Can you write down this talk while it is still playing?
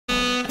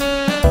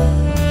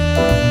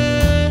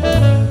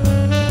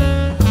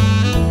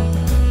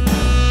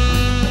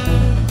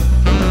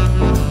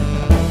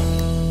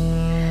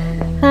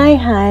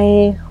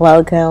Hi,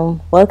 welcome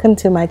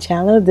to my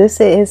channel.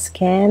 This is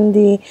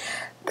KATHYE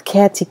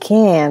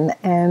KAAN,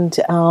 and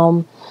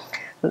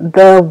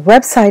the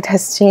website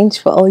has changed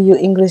for all you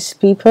English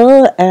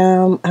people.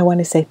 I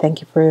want to say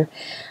thank you for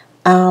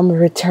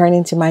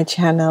returning to my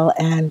channel,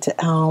 and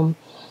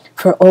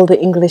for all the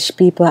English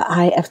people,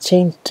 I have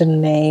changed the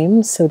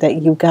name so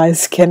that you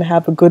guys can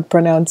have a good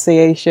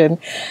pronunciation.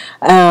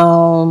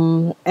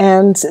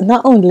 And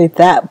not only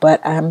that,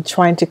 but I'm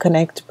trying to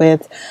connect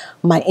with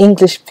my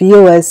English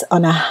viewers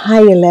on a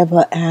higher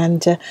level,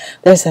 and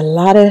there's a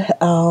lot of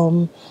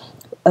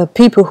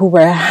people who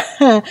were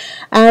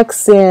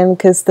asking,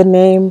 because the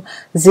name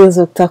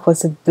ZielZoektocht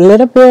was a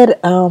little bit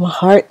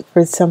hard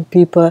for some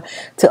people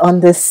to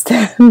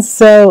understand.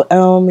 So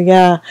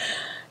yeah.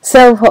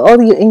 So for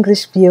all you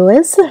English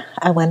viewers,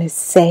 I want to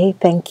say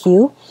thank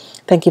you.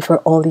 Thank you for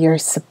all your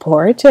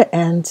support,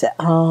 and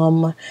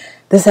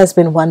this has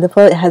been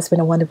wonderful. It has been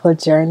a wonderful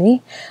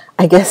journey.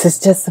 I guess it's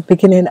just the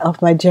beginning of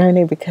my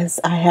journey, because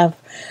I have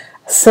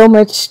so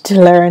much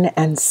to learn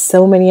and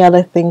so many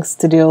other things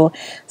to do,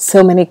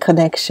 so many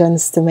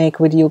connections to make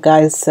with you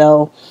guys.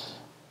 So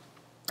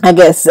I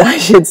guess I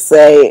should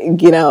say,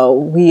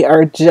 we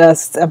are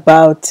just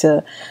about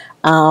to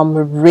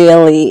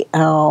really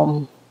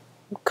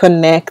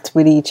connect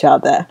with each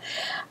other.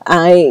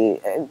 I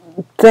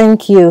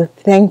thank you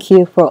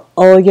for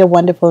all your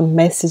wonderful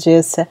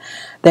messages.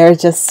 There are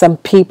just some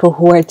people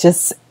who are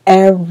just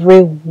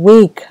every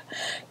week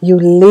you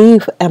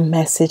leave a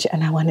message,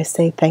 and I want to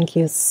say thank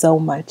you so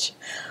much.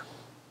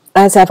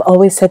 As I've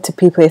always said to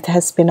people, it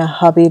has been a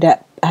hobby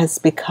that has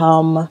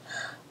become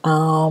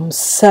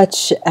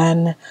such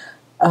a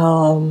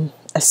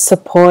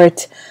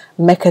support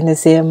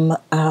mechanism,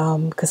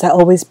 because I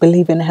always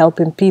believe in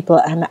helping people,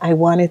 and I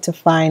wanted to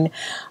find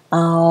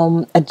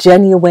a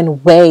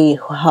genuine way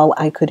how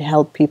I could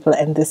help people,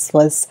 and this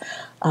was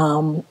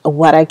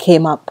what I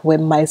came up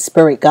with. My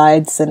spirit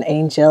guides and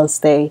angels,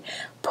 they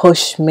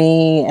pushed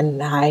me,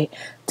 and I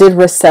did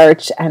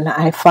research, and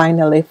I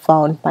finally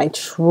found my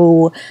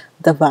true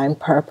divine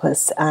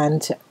purpose.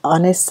 And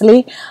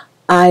honestly,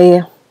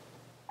 I'm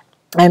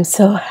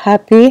so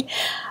happy,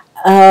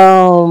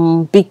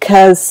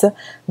 because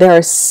there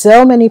are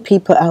so many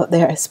people out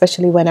there,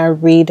 especially when I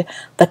read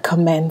the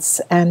comments,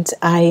 and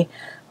I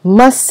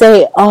must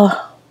say,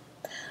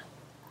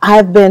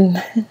 I've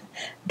been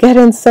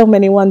getting so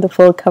many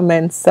wonderful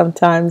comments.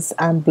 Sometimes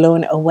I'm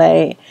blown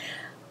away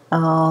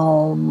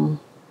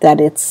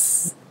that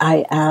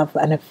I have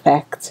an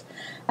effect,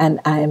 and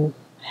I'm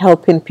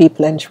helping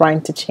people and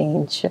trying to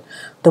change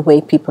the way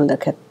people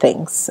look at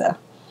things.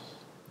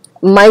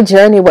 My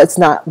journey was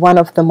not one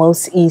of the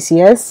most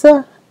easiest,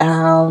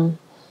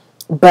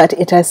 but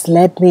it has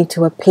led me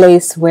to a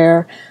place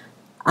where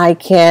I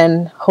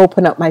can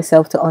open up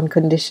myself to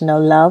unconditional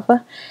love.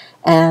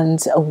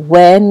 And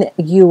when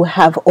you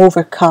have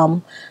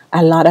overcome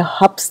a lot of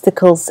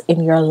obstacles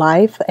in your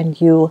life,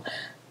 and you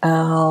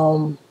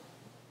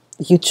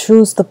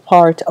choose the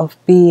part of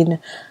being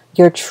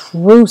your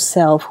true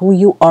self, who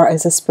you are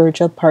as a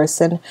spiritual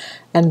person,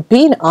 and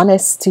being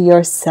honest to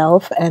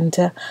yourself,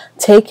 and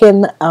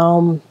taking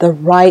the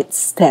right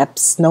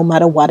steps, no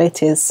matter what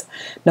it is,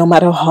 no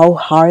matter how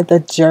hard the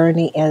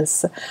journey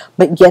is,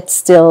 but yet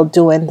still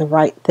doing the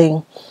right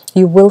thing,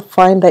 you will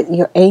find that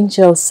your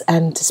angels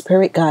and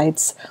spirit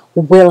guides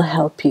will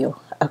help you.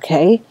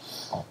 Okay?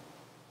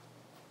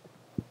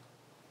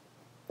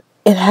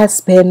 It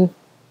has been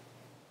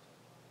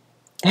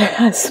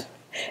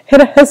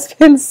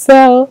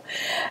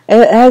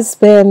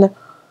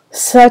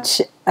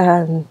such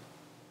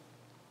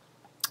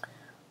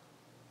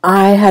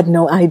I had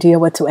no idea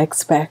what to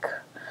expect.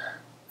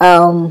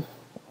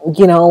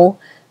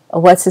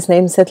 What's his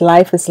name said,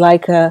 life is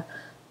like a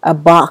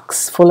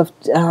box full of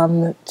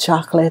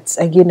chocolates,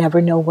 and you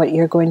never know what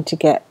you're going to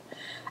get.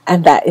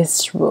 And that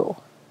is true.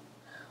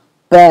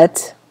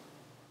 But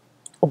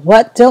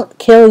what don't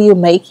kill you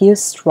make you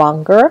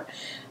stronger.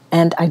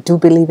 And I do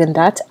believe in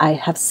that. I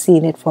have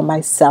seen it for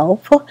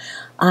myself.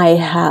 I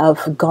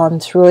have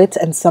gone through it,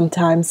 and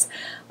sometimes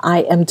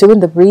I am doing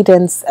the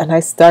readings and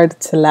I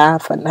started to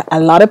laugh, and a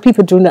lot of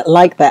people do not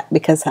like that,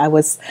 because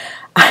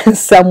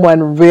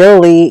someone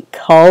really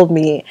called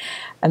me,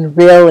 and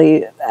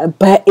really,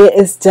 but it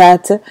is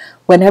that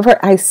whenever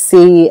I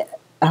see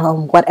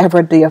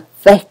whatever the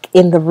effect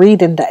in the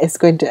reading that is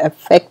going to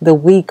affect the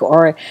week,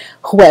 or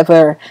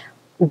whoever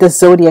the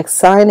zodiac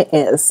sign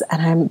is,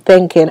 and I'm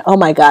thinking, oh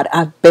my God,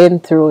 I've been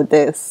through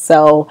this,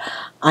 so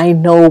I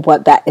know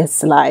what that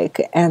is like.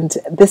 And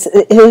this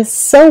is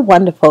so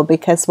wonderful,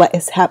 because what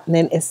is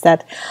happening is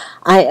that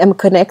I am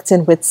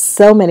connecting with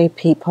so many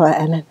people,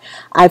 and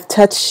I've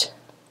touched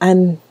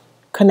and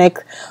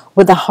connect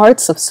with the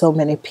hearts of so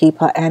many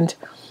people, and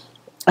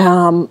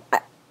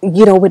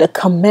with the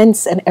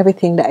comments and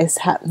everything that is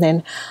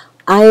happening,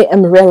 I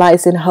am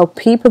realizing how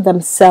people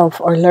themselves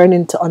are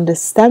learning to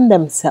understand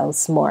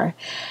themselves more.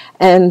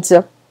 And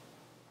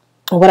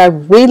what I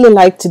really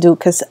like to do,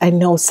 because I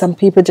know some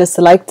people just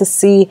like to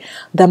see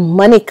the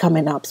money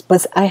coming up,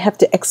 but I have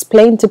to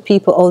explain to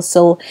people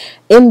also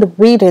in the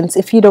readings,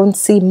 if you don't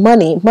see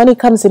money, money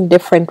comes in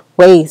different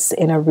ways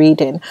in a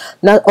reading.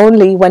 Not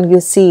only when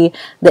you see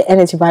the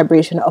energy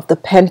vibration of the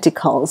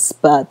pentacles,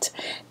 but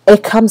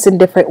it comes in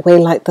different way,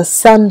 like the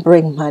sun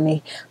bring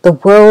money, the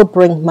world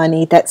bring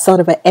money, that sort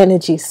of an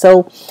energy.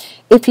 So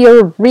if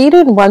you're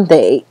reading one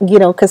day, you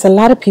know, because a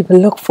lot of people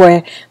look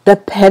for the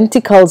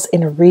pentacles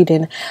in a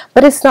reading,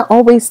 but it's not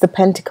always the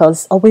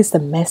pentacles, always the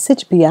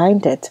message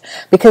behind it.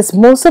 Because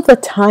most of the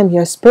time,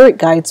 your spirit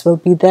guides will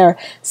be there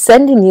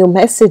sending you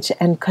message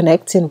and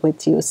connecting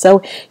with you.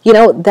 So, you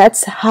know,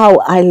 that's how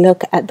I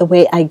look at the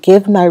way I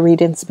give my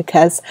readings,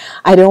 because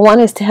I don't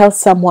want to tell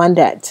someone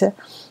that.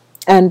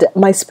 And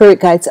my spirit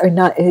guides are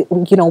not,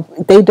 you know,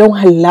 they don't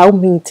allow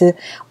me to,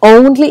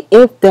 only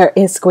if there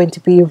is going to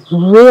be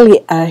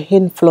really a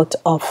influx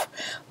of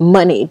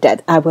money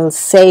that I will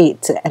say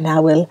it, and I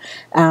will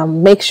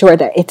make sure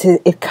that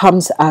it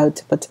comes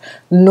out. But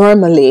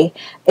normally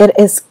it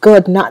is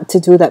good not to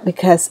do that,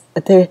 because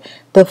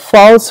the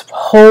false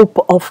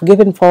hope of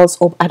giving false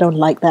hope, I don't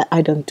like that.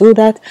 I don't do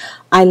that.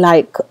 I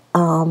like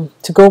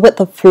to go with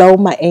the flow.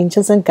 My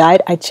angels and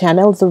guide, I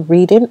channel the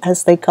reading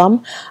as they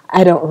come.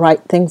 I don't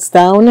write things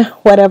down.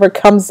 Whatever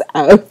comes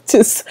out,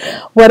 just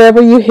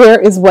whatever you hear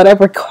is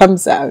whatever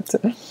comes out.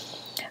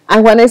 I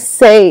want to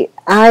say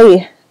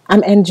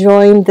I'm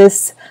enjoying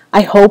this.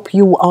 I hope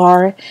you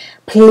are.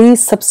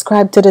 Please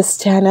subscribe to this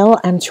channel.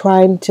 I'm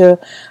trying to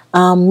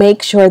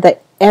make sure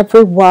that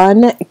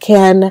everyone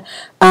can.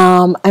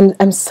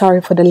 I'm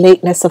sorry for the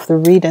lateness of the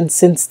reading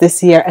since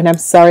this year, and I'm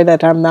sorry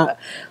that I'm not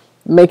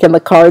making the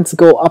cards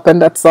go up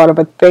and that sort of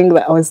a thing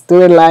that I was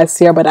doing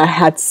last year, but I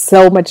had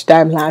so much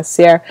time last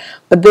year.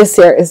 But this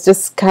year is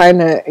just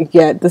kind of,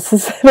 yeah, this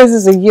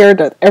is a year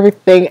that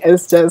everything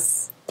is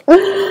just,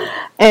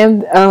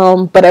 and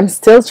but I'm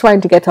still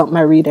trying to get out my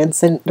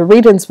readings, and the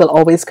readings will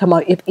always come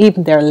out if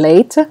even they're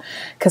late,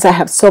 because I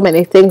have so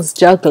many things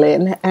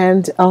juggling.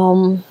 And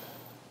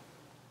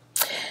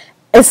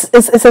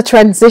it's a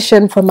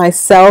transition for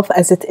myself,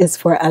 as it is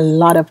for a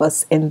lot of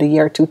us in the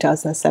year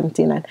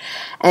 2017.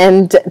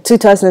 And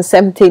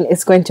 2017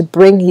 is going to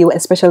bring you,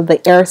 especially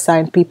the air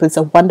sign people, it's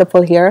a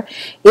wonderful year.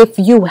 If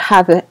you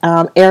have an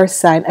air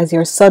sign as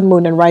your sun,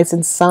 moon, and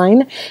rising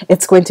sign,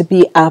 it's going to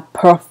be a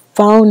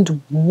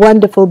profound,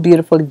 wonderful,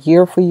 beautiful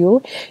year for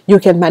you. You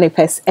can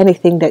manifest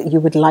anything that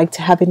you would like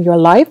to have in your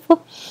life.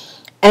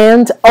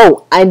 And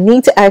I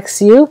need to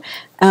ask you,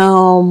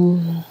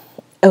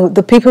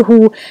 the people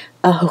who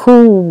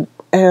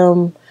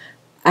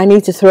I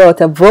need to throw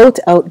out a vote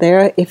out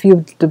there. If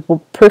you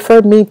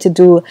prefer me to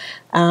do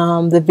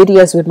the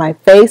videos with my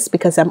face,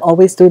 because I'm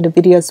always doing the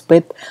videos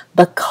with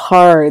the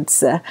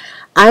cards.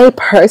 I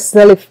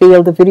personally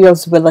feel the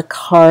videos with the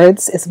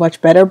cards is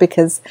much better,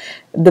 because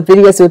the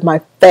videos with my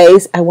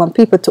face, I want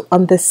people to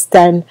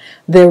understand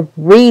the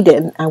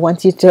reading. I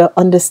want you to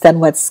understand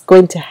what's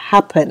going to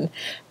happen,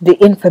 the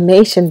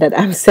information that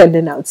I'm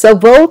sending out. So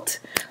vote,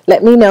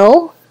 let me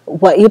know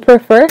what you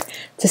prefer,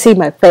 to see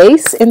my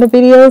face in the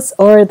videos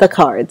or the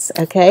cards.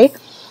 Okay,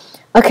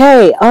 all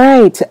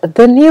right.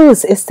 The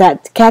news is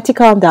that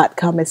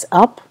KATHYEKAAN.com is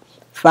up.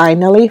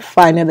 Finally,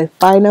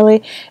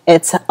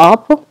 it's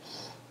up.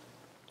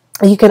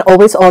 You can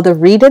always order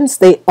readings.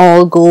 They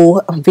all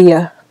go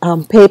via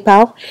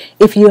PayPal.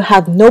 If you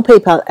have no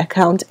PayPal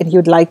account and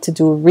you'd like to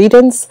do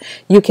readings,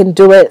 you can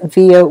do it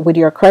with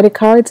your credit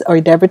cards or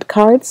debit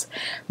cards,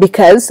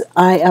 because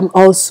I am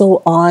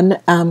also on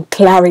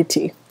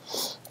Clarity.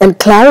 And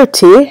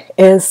Clarity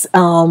is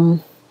where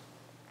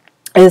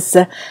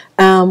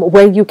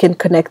you can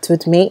connect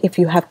with me if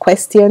you have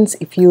questions.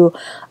 If you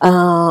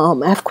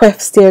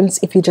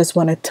if you just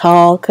want to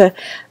talk,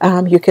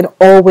 you can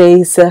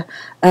always go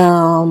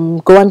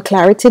on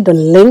Clarity. The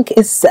link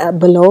is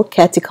below.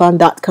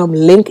 KATHYEKAAN.com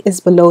link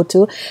is below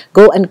too.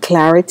 Go on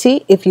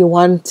Clarity. If you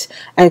want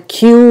a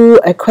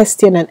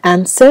question and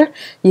answer,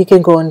 you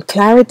can go on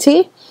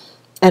Clarity.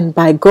 And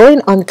by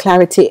going on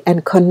Clarity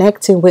and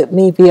connecting with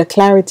me via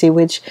Clarity,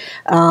 which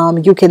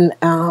you can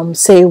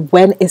say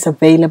when it's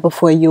available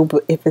for you,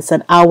 if it's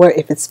an hour,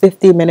 if it's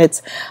 50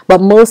 minutes.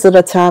 But most of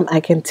the time, I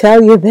can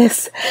tell you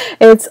this,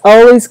 it's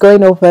always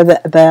going over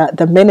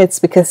the minutes,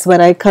 because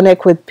when I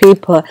connect with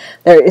people,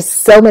 there is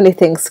so many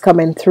things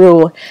coming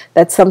through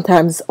that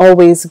sometimes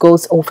always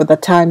goes over the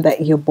time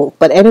that you book.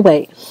 But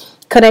anyway,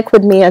 connect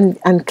with me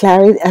and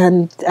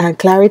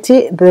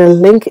Clarity. The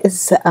link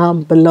is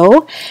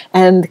below,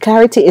 and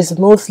Clarity is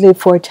mostly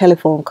for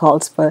telephone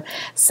calls. For,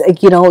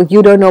 you know,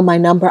 you don't know my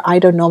number, I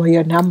don't know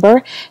your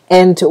number,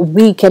 and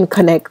we can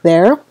connect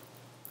there.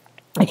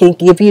 I can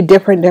give you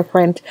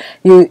different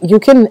you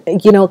can,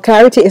 you know,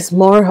 Clarity is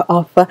more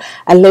of a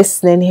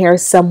listening here,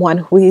 someone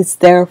who is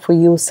there for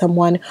you,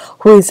 someone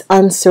who is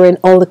answering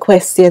all the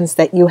questions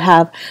that you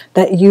have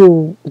that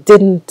you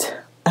didn't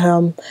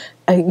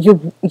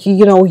you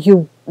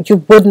you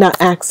would not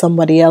ask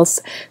somebody else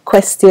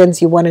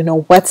questions. You want to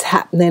know what's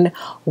happening,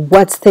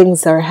 what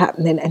things are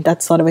happening, and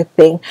that sort of a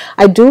thing.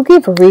 I do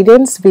give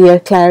readings via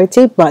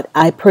Clarity, but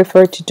I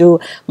prefer to do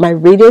my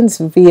readings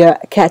via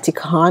KATHYE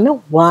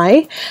KAAN.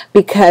 Why?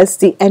 Because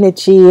the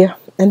energy,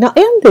 and not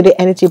only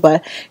the energy,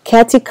 but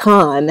KATHYE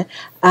KAAN,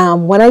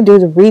 when I do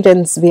the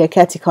readings via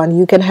KATHYE KAAN,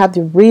 you can have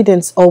the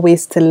readings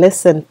always to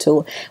listen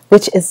to,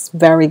 which is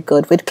very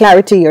good. With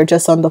Clarity, you're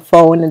just on the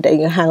phone and then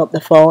you hang up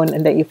the phone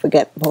and then you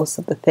forget most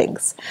of the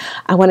things.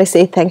 I want to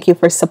say thank you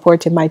for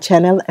supporting my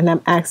channel, and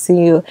I'm asking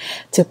you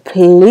to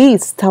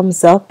please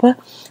thumbs up,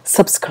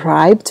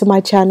 subscribe to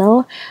my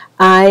channel.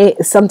 I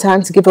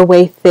sometimes give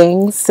away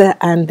things,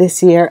 and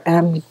this year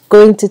I'm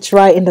going to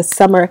try in the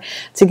summer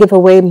to give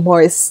away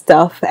more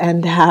stuff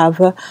and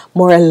have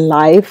more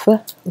live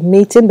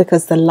meeting,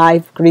 because the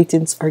live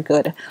greetings are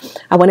good.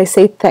 I want to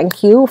say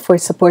thank you for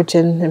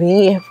supporting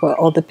me, for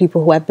all the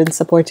people who have been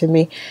supporting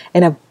me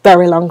in a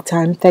very long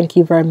time. Thank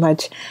you very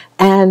much.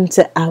 And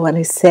I want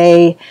to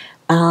say,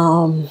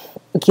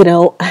 you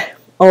know,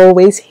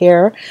 always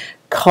here,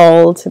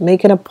 called,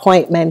 make an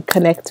appointment,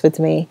 connect with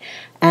me.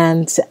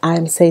 And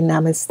I'm saying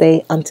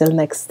namaste until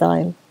next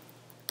time.